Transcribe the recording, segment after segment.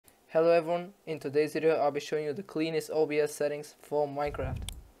Hello everyone, in today's video I'll be showing you the cleanest OBS settings for Minecraft.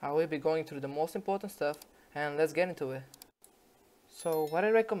 I will be going through the most important stuff and let's get into it. So what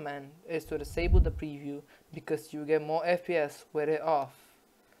I recommend is to disable the preview because you get more FPS with it off.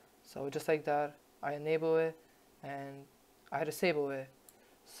 So just like that, I enable it and I disable it.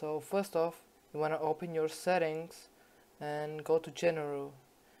 So first off, you want to open your settings and go to General.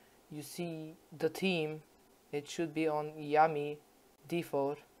 You see the theme, it should be on Yummy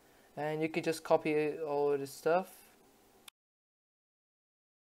default. And you can just copy all the stuff.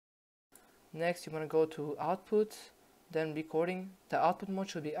 Next you want to go to output, then recording. The output mode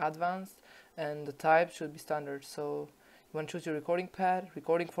should be advanced and the type should be standard. So you want to choose your recording pad,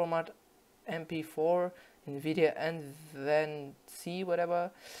 recording format MP4, NVIDIA Rvnlmc, whatever,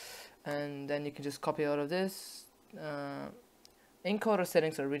 and then you can just copy out of this. Encoder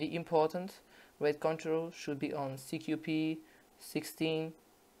settings are really important. Rate control should be on CQP 16,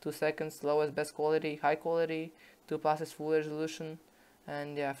 2 seconds, lowest best quality, high quality, 2 passes full resolution.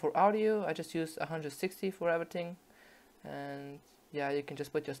 And yeah, for audio I just use 160 for everything. And yeah, you can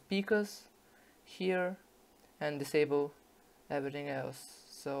just put your speakers here and disable everything else.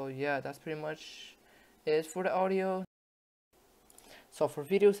 So yeah, that's pretty much it for the audio. So for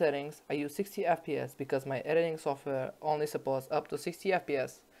video settings I use 60 FPS because my editing software only supports up to 60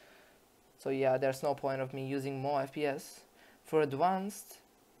 FPS. So yeah, there's no point of me using more FPS. For advanced,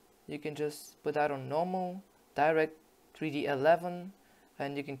 you can just put that on normal, direct 3D11,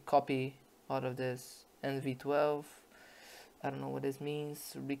 and you can copy out of this NV12. I don't know what this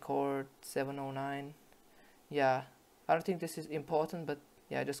means. Record 709. Yeah, I don't think this is important, but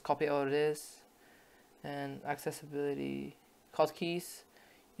yeah, just copy out of this. And accessibility hotkeys,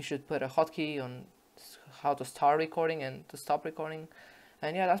 you should put a hotkey on how to start recording and to stop recording.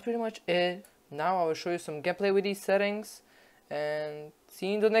 And yeah, that's pretty much it. Now I will show you some gameplay with these settings and see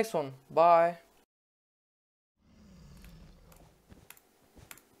you in the next one. Bye.